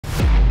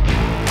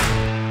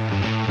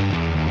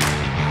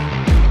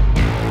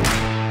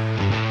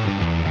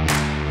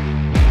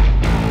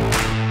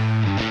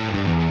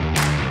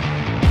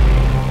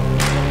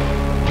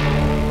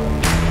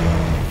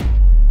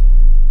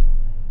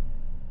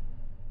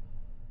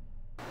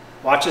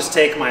Watch us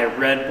take my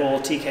Red Bull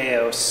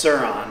TKO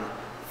Surron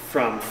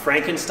from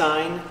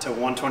Frankenstein to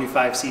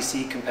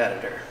 125cc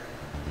competitor.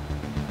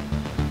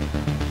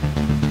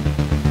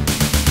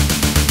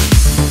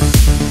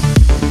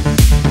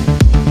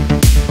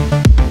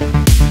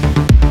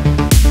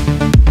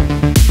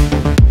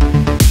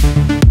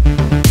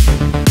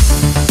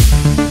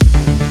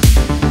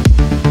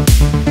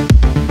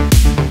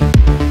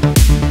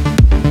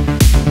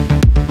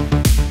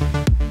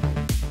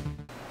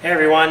 Hey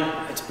everyone,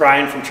 it's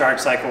Brian from Charge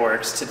Cycle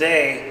Works.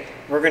 Today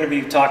we're going to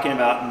be talking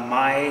about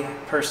my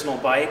personal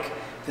bike.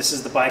 This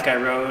is the bike I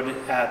rode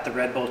at the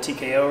Red Bull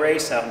TKO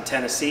race out in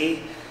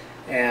Tennessee,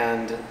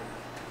 and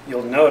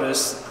you'll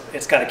notice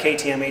it's got a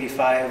KTM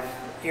 85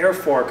 air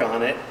fork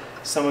on it.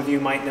 Some of you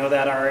might know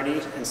that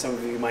already and some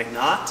of you might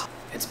not.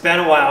 It's been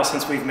a while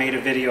since we've made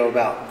a video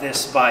about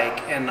this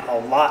bike, and a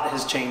lot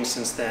has changed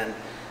since then.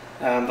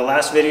 The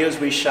last videos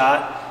we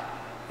shot,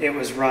 it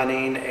was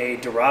running a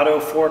Dorado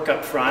fork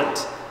up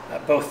front,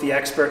 both the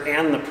Expert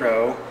and the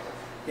Pro.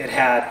 It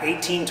had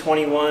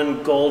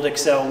 1821 Gold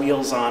XL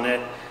wheels on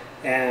it,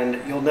 and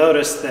you'll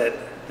notice that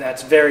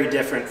that's very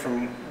different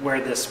from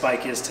where this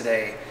bike is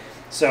today.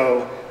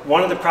 So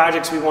one of the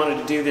projects we wanted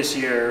to do this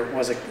year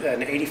was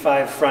an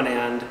 85 front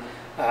end.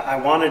 I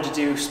wanted to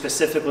do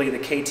specifically the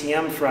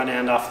KTM front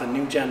end off the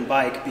new gen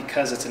bike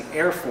because it's an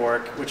air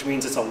fork, which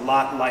means it's a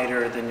lot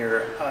lighter than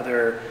your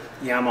other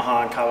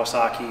Yamaha and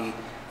Kawasaki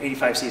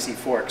 85cc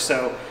forks.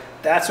 So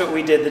that's what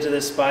we did to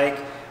this bike.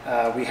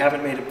 We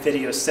haven't made a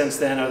video since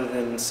then other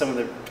than some of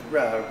the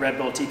Red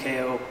Bull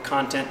TKO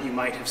content you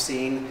might have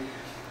seen.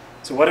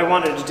 So what I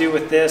wanted to do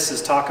with this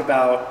is talk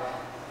about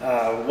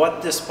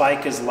what this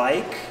bike is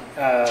like,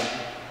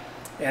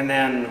 and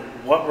then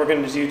what we're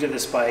going to do to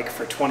this bike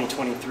for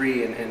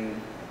 2023 and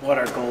what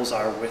our goals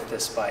are with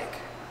this bike.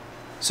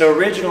 So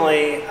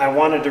originally I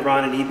wanted to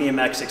run an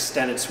EBMX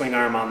extended swing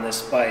arm on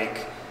this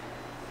bike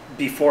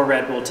before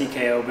Red Bull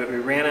TKO, but we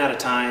ran out of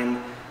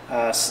time.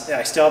 I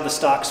still have the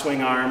stock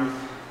swing arm.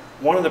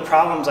 One of the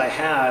problems I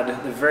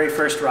had, the very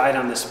first ride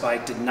on this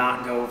bike did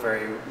not go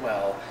very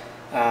well.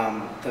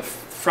 The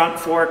front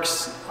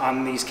forks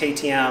on these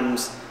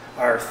KTMs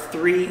are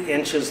 3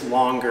 inches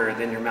longer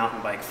than your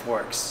mountain bike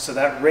forks. So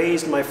that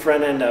raised my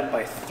front end up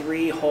by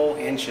 3 whole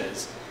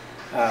inches.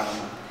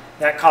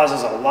 That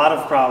causes a lot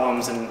of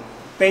problems, and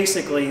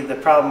basically the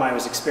problem I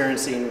was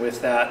experiencing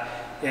with that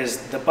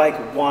is the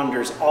bike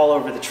wanders all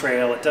over the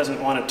trail. It doesn't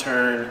want to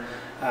turn.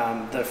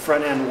 The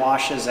front end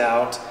washes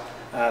out.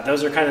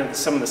 Those are kind of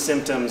some of the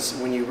symptoms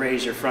when you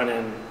raise your front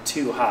end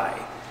too high.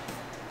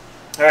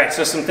 All right,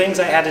 so some things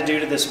I had to do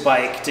to this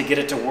bike to get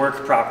it to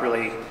work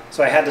properly.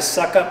 So I had to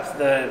suck up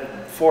the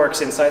forks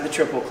inside the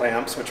triple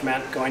clamps, which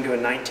meant going to a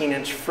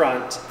 19-inch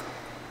front.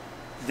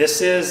 This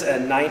is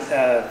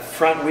a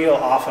front wheel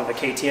off of a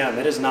KTM.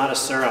 It is not a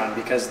Surron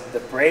because the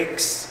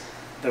brakes,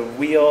 the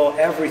wheel,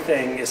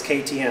 everything is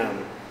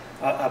KTM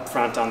up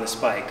front on this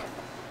bike.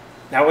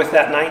 Now with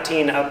that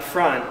 19 up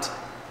front,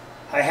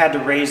 I had to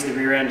raise the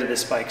rear end of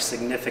this bike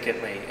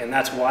significantly, and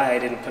that's why I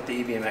didn't put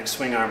the EBMX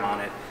swing arm on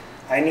it.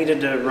 I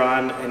needed to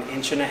run an 1.5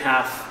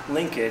 inch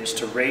linkage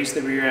to raise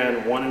the rear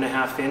end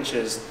 1.5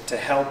 inches to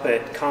help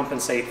it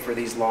compensate for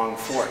these long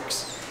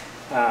forks.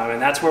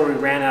 And that's where we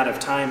ran out of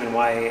time and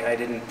why I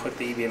didn't put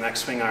the EBMX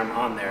swing arm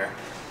on there.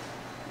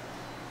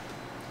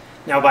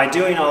 Now by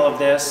doing all of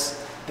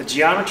this, the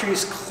geometry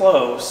is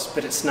close,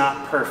 but it's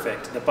not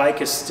perfect. The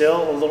bike is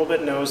still a little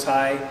bit nose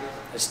high.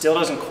 It still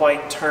doesn't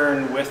quite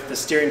turn with the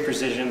steering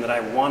precision that I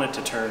want it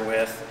to turn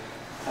with.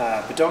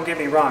 But don't get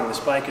me wrong,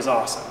 this bike is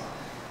awesome.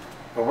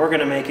 But we're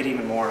going to make it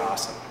even more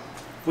awesome.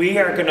 We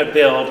are going to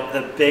build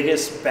the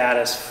biggest,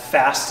 baddest,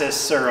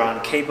 fastest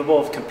Surron capable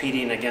of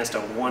competing against a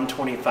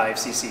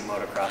 125cc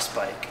motocross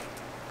bike.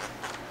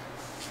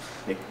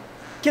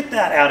 Get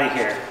that out of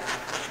here.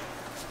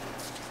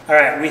 All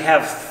right, we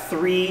have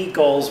 3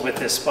 goals with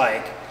this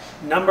bike.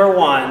 Number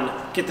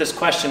 1, get this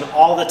question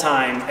all the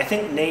time. I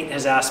think Nate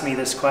has asked me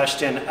this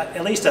question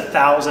at least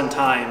 1,000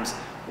 times.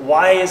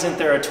 Why isn't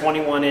there a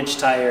 21-inch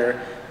tire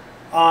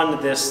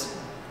on this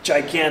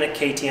gigantic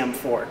KTM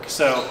fork?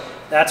 So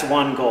that's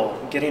one goal,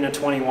 getting a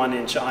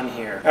 21-inch on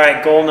here. All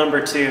right, goal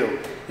number 2.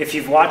 If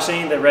you've watched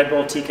any of the Red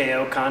Bull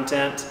TKO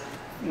content,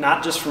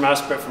 not just from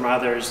us but from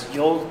others,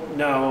 you'll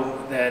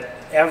know that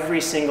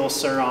every single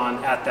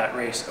Surron at that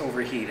race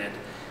overheated.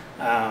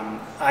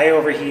 I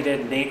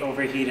overheated, Nate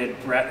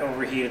overheated, Brett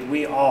overheated.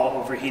 We all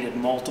overheated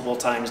multiple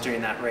times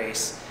during that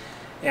race.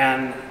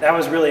 And that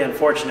was really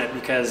unfortunate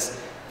because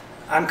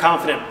I'm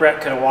confident Brett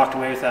could have walked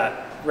away with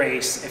that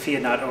race if he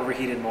had not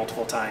overheated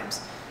multiple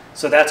times.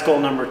 So that's goal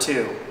number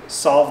 2,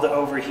 solve the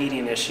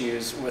overheating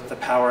issues with the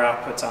power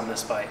outputs on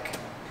this bike.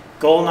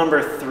 Goal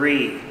number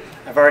 3,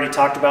 I've already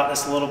talked about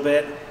this a little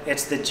bit.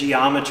 It's the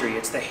geometry,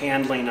 it's the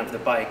handling of the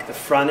bike. The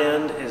front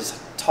end is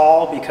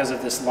tall because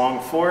of this long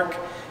fork.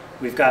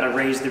 We've got to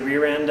raise the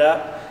rear end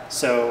up.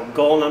 So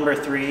goal number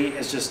 3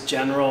 is just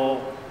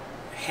general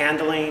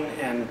handling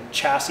and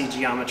chassis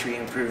geometry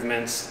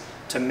improvements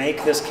to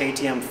make this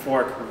KTM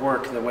fork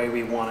work the way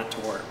we want it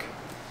to work.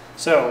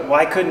 So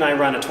why couldn't I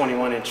run a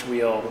 21-inch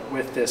wheel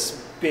with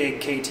this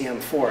big KTM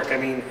fork? I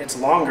mean, it's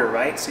longer,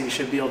 right? So you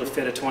should be able to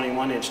fit a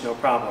 21-inch, no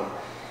problem.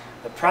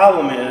 The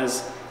problem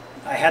is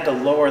I had to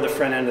lower the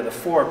front end of the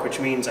fork, which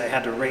means I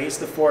had to raise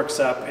the forks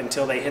up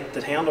until they hit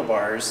the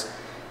handlebars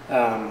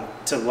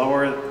to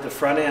lower the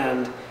front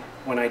end.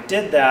 When I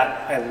did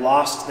that, I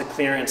lost the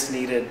clearance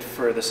needed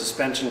for the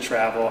suspension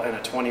travel in a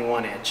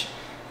 21-inch.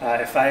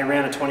 If I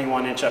ran a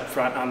 21-inch up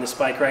front on this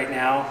bike right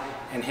now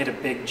and hit a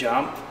big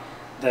jump,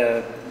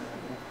 the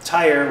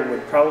tire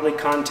would probably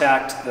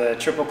contact the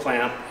triple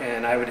clamp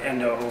and I would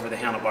end up over the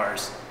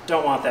handlebars.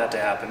 Don't want that to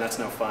happen, that's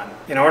no fun.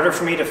 In order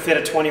for me to fit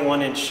a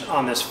 21-inch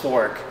on this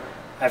fork,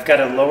 I've got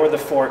to lower the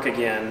fork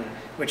again,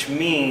 which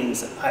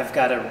means I've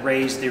got to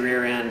raise the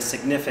rear end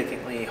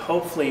significantly,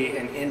 hopefully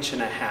 1.5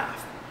 inches.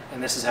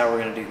 And this is how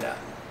we're going to do that.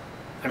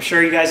 I'm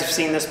sure you guys have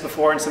seen this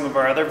before in some of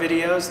our other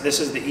videos. This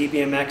is the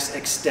EBMX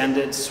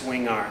extended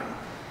swing arm.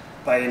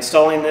 By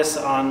installing this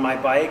on my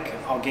bike,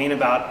 I'll gain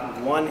about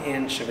 1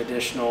 inch of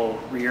additional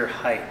rear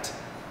height.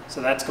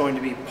 So that's going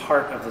to be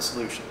part of the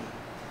solution.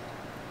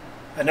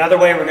 Another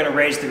way we're going to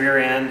raise the rear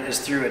end is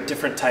through a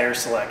different tire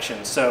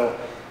selection. So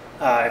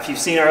if you've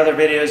seen our other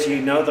videos, you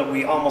know that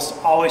we almost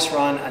always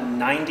run a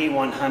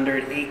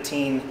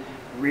 90-118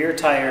 rear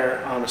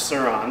tire on a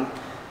Surron.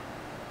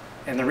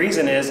 And the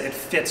reason is it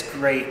fits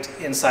great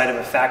inside of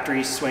a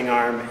factory swing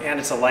arm and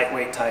it's a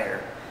lightweight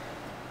tire.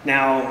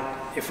 Now,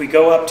 if we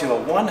go up to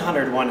a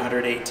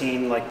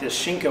 100-118 like this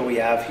Shinko we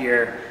have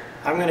here,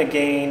 I'm going to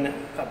gain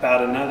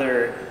about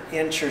another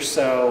inch or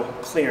so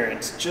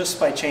clearance just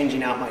by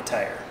changing out my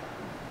tire.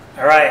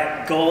 All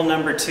right, goal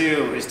number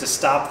 2 is to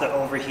stop the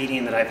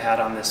overheating that I've had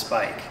on this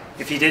bike.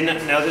 If you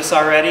didn't know this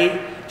already,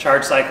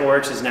 Charged Cycle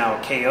Works is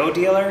now a KO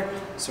dealer,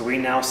 so we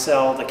now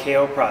sell the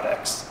KO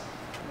products.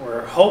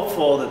 We're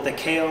hopeful that the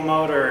KO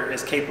motor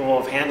is capable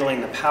of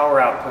handling the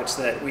power outputs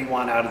that we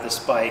want out of this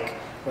bike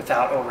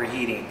without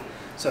overheating.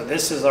 So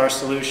this is our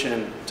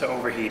solution to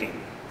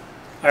overheating.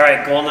 All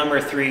right, goal number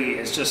 3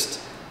 is just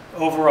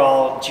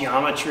overall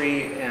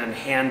geometry and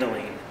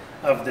handling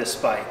of this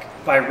bike.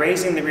 By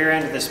raising the rear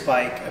end of this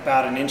bike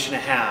about 1.5 inches,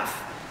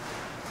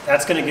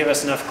 that's going to give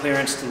us enough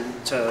clearance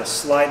to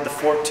slide the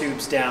fork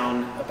tubes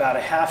down about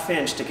 1/2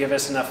 inch to give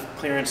us enough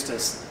clearance to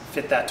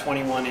fit that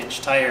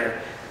 21-inch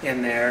tire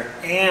in there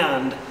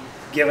and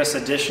give us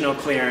additional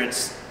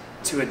clearance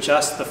to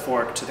adjust the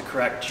fork to the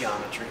correct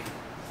geometry.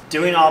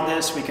 Doing all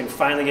this, we can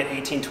finally get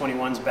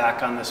 1821s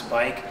back on this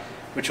bike,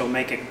 which will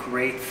make it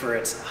great for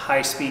its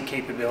high-speed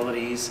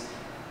capabilities,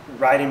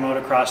 riding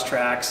motocross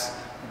tracks,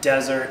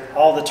 desert,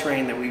 all the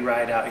terrain that we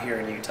ride out here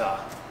in Utah.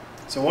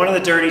 So one of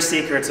the dirty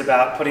secrets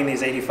about putting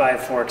these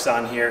 85 forks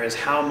on here is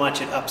how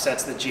much it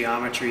upsets the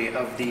geometry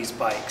of these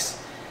bikes.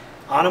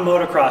 On a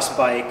motocross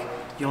bike,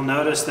 you'll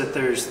notice that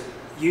there's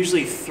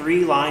usually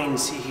 3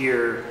 lines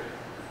here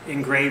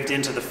engraved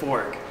into the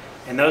fork.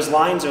 And those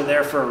lines are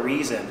there for a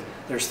reason.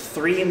 There's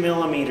 3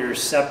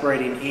 millimeters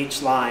separating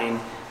each line,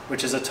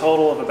 which is a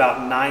total of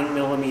about 9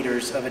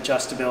 millimeters of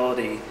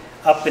adjustability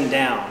up and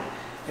down.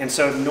 And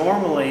so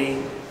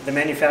normally the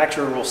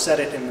manufacturer will set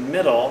it in the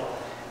middle,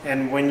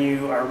 and when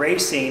you are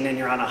racing and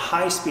you're on a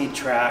high-speed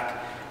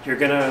track, you're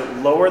going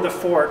to lower the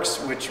forks,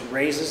 which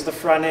raises the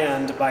front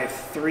end by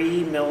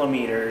 3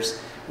 millimeters,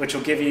 which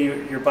will give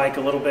you your bike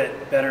a little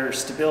bit better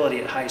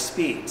stability at high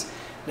speeds.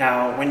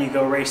 Now, when you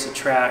go race a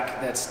track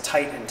that's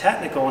tight and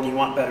technical and you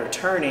want better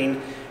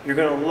turning, you're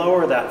going to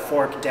lower that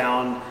fork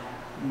down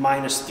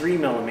 -3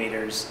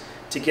 millimeters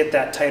to get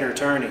that tighter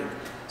turning.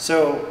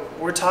 So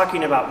we're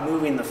talking about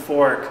moving the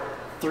fork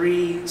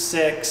 3,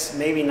 6,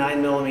 maybe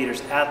 9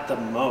 millimeters at the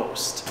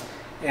most.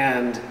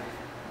 And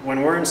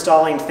when we're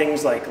installing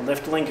things like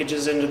lift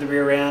linkages into the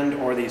rear end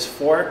or these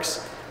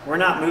forks, we're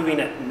not moving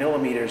at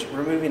millimeters,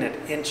 we're moving at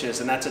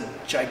inches, and that's a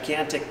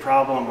gigantic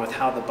problem with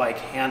how the bike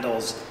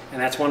handles,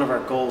 and that's one of our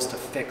goals to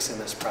fix in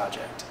this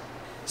project.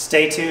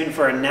 Stay tuned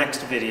for our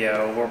next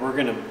video where we're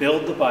going to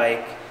build the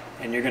bike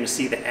and you're going to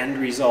see the end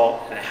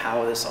result and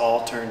how this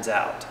all turns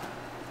out.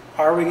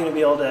 Are we going to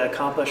be able to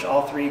accomplish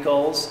all 3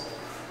 goals?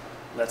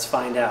 Let's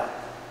find out.